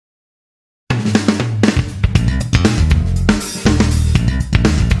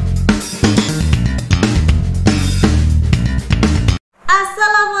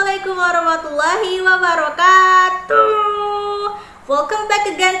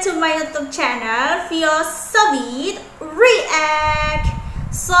again to my YouTube channel, Vio Sweet React.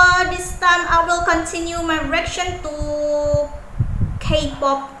 So this time I will continue my reaction to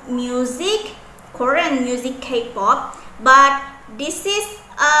K-pop music, Korean music K-pop. But this is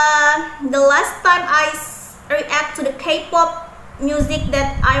the last time I react to the K-pop music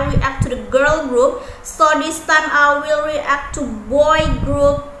that I react to the girl group. So this time I will react to boy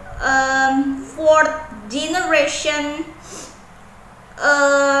group, fourth generation,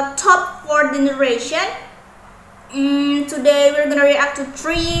 top 4 generation. Today we're gonna react to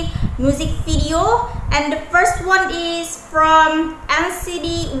 3 music video, and the first one is from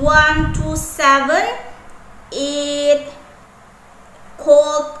NCT 127. It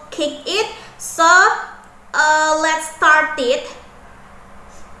called Kick It. So let's start it.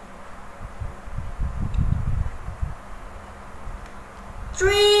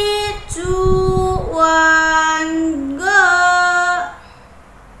 Three, two, one, go!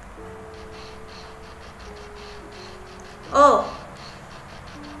 Oh.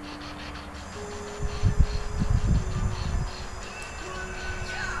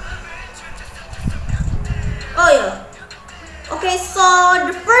 Oh yeah. Okay, so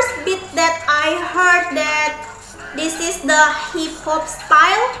the first beat that I heard that this is the hip hop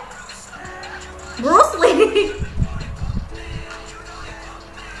style. Bruce Lee.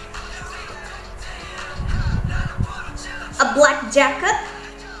 A black jacket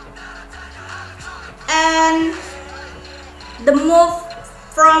and the move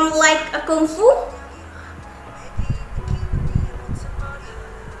from like a kung fu.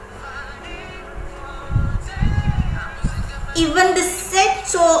 Even the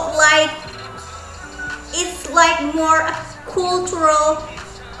sexual, like it's like more a cultural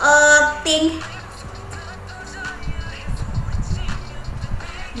thing.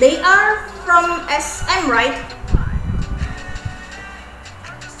 They are from SM, right?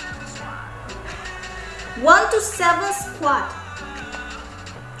 1 to 7 squad.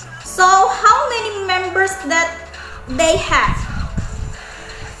 So how many members that they have?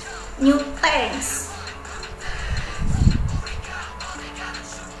 New tanks.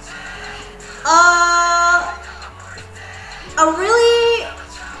 Really,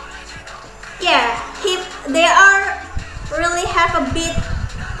 yeah, they are really have a bit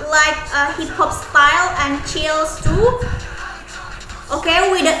like a hip hop style and chills too. Okay,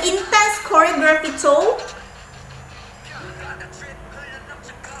 with the intense choreography too.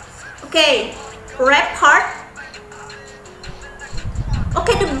 Okay, rap part.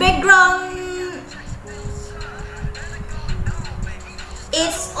 Okay, the background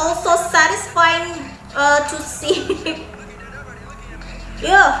is also satisfying to see.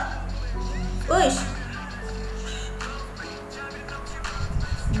 Yeah, wish.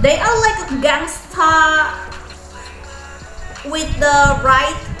 They are like a gangsta with the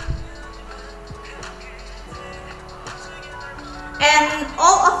right, and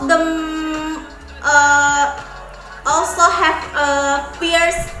all of them also have a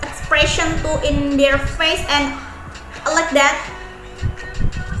fierce expression too in their face, and I like that.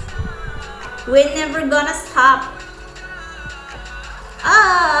 We're never gonna stop.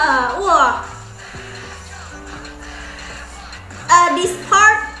 Wow. This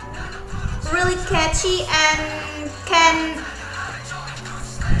part really catchy, and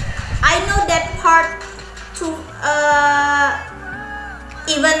I know that part too.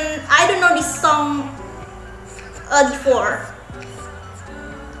 Even I don't know this song before.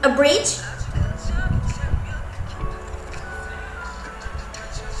 A bridge.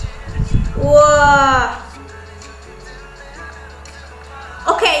 Wow.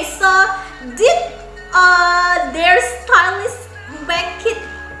 Okay, so did their stylist make it?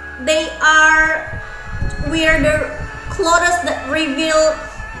 They are wear the clothes that reveal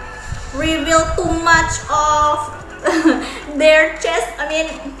too much of their chest. I mean,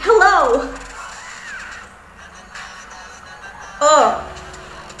 hello. Oh,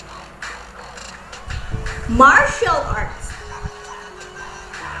 martial arts.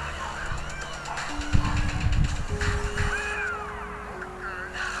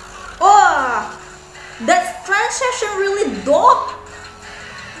 Oh, that transition really dope.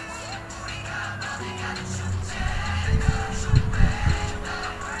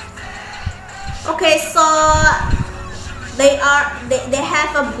 Okay, so they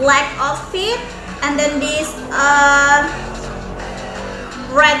have a black outfit, and then this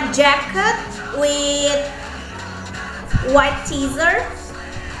red jacket with white teaser.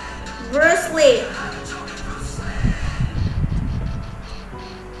 Bruce Lee.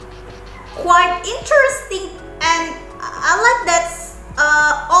 Quite interesting, and I like that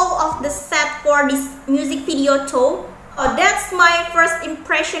all of the set for this music video too. So that's my first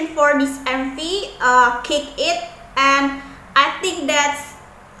impression for this MV, Kick It, and I think that's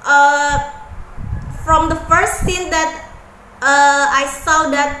from the first scene that I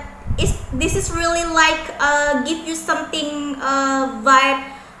saw that this is really like give you something vibe.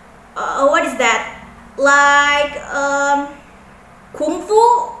 What is that? Like kung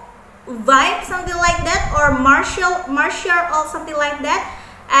fu vibe, something like that, or martial or something like that,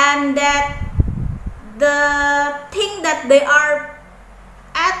 and that the thing that they are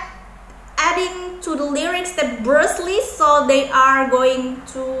adding to the lyrics that Bruce Lee, so they are going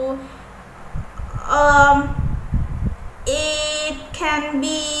to it can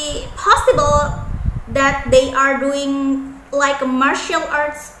be possible that they are doing like a martial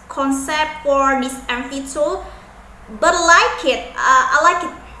arts concept for this MV too, but I like it. I like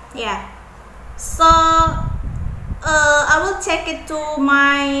it, yeah. So I will take it to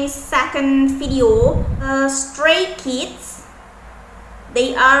my second video. Stray Kids,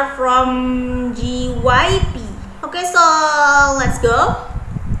 they are from JYP. Okay, so let's go.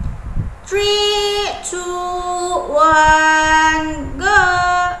 3, 2, 1,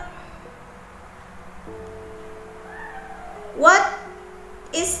 go. What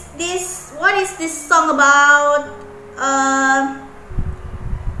is this song about?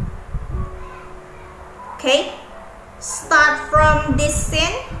 Okay, start from this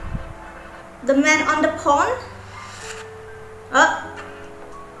scene. The man on the pond.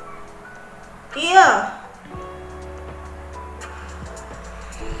 Yeah.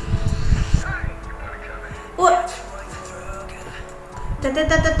 What?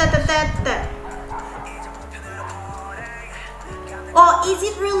 Oh, is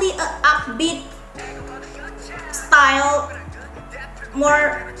it really a upbeat style?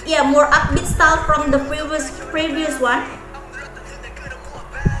 More upbeat style from the previous one.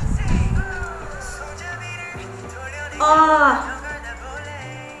 Oh.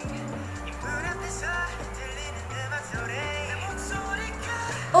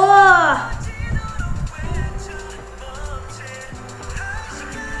 Oh.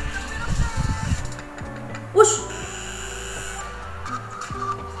 Whoosh.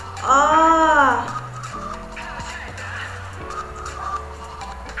 Ah.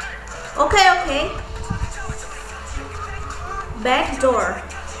 Okay. Back door.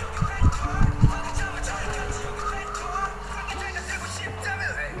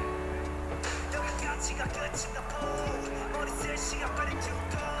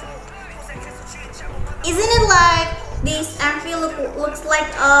 Isn't it like this MV looks like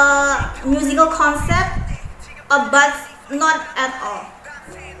a musical concept, but not at all.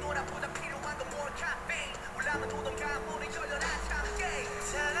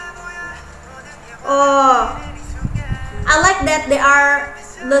 Oh, I like that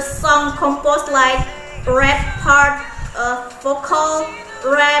the song composed like rap part, vocal,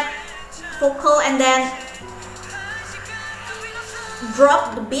 rap, vocal, and then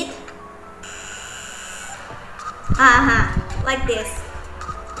drop the beat. Like this.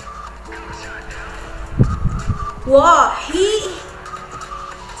 Whoa,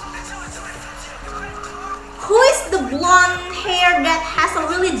 who is the blonde hair that has a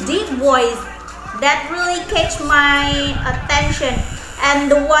really deep voice that really catch my attention, and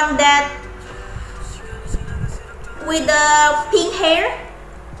the one that with the pink hair?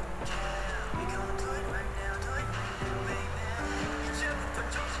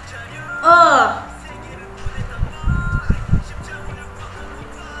 Oh.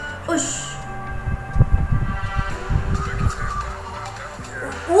 Whoosh.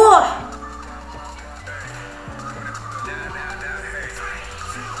 Whoa.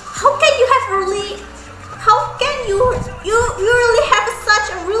 You really have such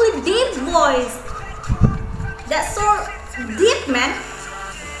a really deep voice. That's so deep, man.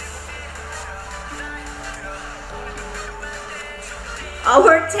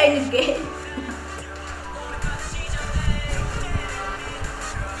 Our turn again.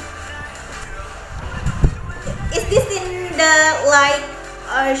 Is this in the like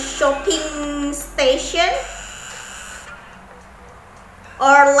shopping station?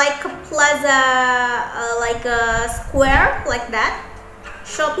 Or like a plaza, like a square, like that,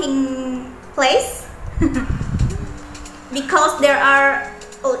 shopping place? Because there are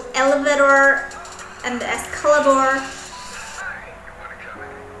elevator and the escalator.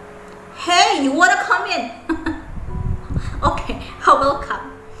 Hey, you wanna come in? Okay, I will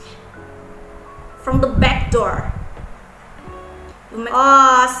come from the back door.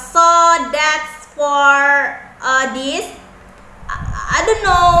 Oh, so that's for this. I don't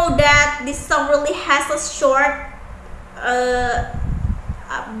know that this song really has a short,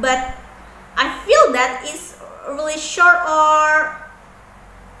 but I feel that it's really short, or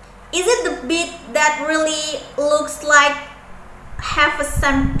is it the beat that really looks like have a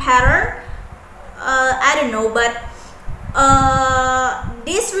sun pattern? I don't know, but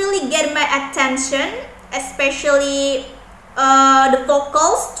this really get my attention, especially the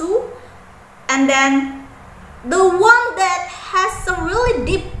vocals too, and then the one that has a really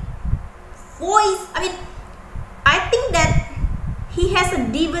deep voice. I mean, I think that he has a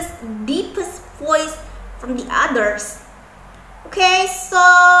deepest voice from the others. Okay,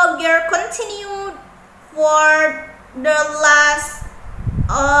 so we are continued for the last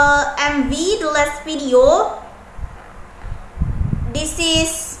MV, the last video. This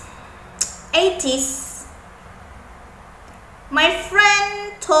is Ateez. My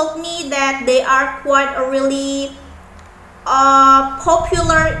friend told me that they are quite a really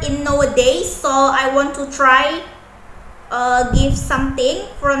popular in nowadays, so I want to try give something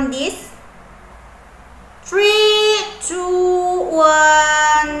from this. 3, 2,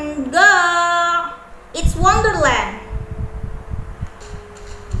 1, go! It's Wonderland.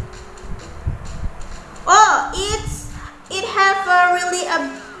 Oh, it have a really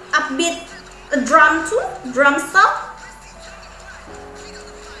a bit drum too, drum sound.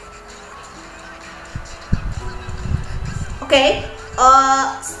 Okay,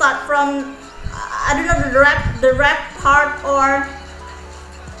 start from I don't know the rap part, or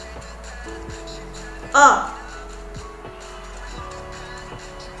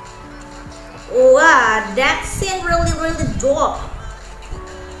wow, that scene really dope.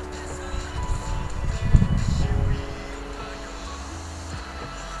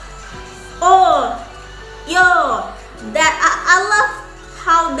 Oh, yo, that I love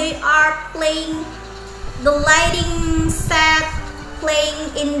how they are playing the lighting set,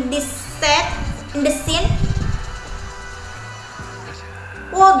 playing in this set, in the scene.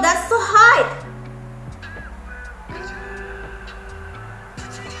 Whoa, that's so high.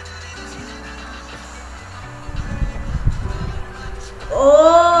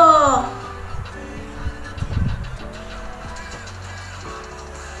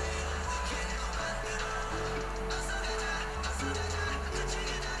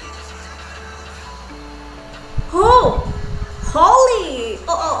 Oh, holy!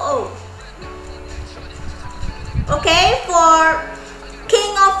 Oh. Okay, for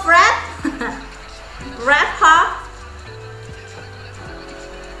King of Rap, rapper.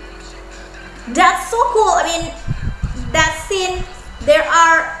 That's so cool. I mean, that scene. There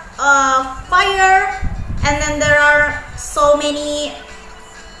are fire, and then there are so many.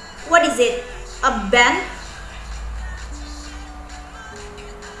 What is it? A band.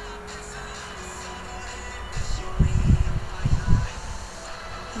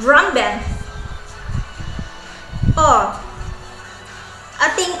 Drum band. Oh, I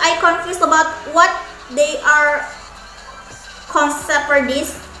think I confused about what they are concept for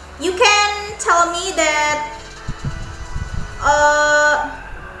this. You can tell me that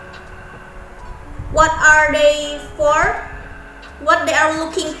what are they for? What they are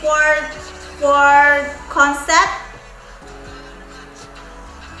looking for concept?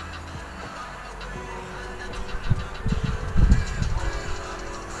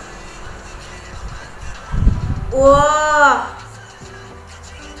 Whoa,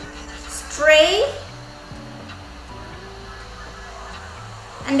 stray,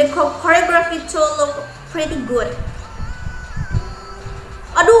 and the choreography too look pretty good.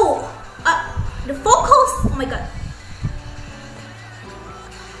 Aduh, the vocals, oh my god,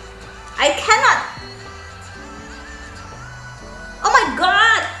 I cannot. Oh my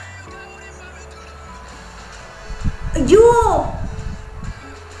god, you,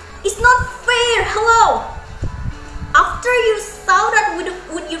 it's not fair. Hello. After you saw that with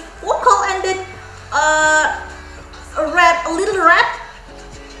your vocal and then a little rap,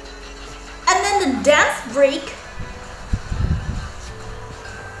 and then the dance break,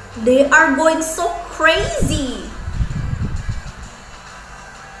 they are going so crazy.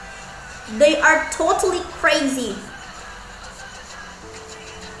 They are totally crazy.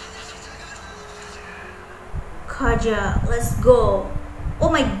 Kaja, let's go. Oh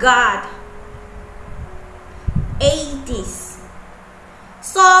my god. Ateez.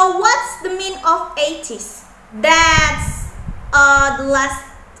 So what's the meaning of Ateez? That's the last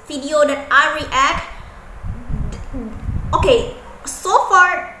video that I react. Okay, so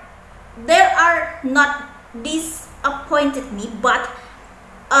far there are not disappointed me, but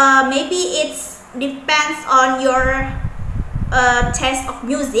maybe it's depends on your taste of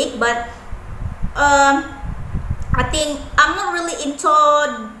music. But I think I'm not really into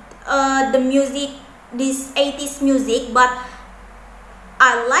the music, this 80s music, but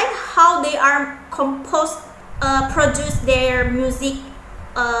I like how they are composed produce their music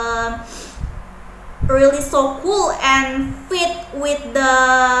really so cool and fit with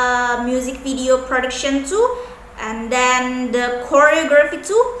the music video production too, and then the choreography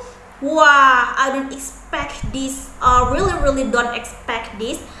too. Wow, I don't expect this, really don't expect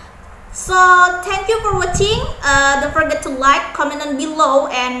this. So thank you for watching. Don't forget to like, comment on below,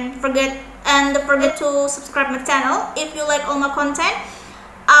 and don't forget to subscribe my channel if you like all my content.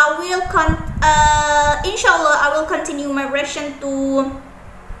 Inshallah I will continue my reaction to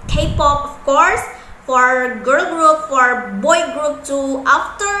K-pop, of course, for girl group, for boy group too.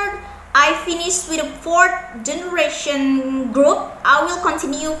 After I finish with the 4th generation group, I will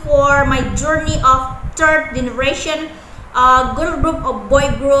continue for my journey of 3rd generation girl group or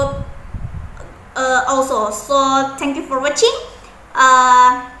boy group also. So thank you for watching.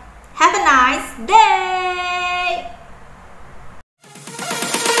 Have a nice day.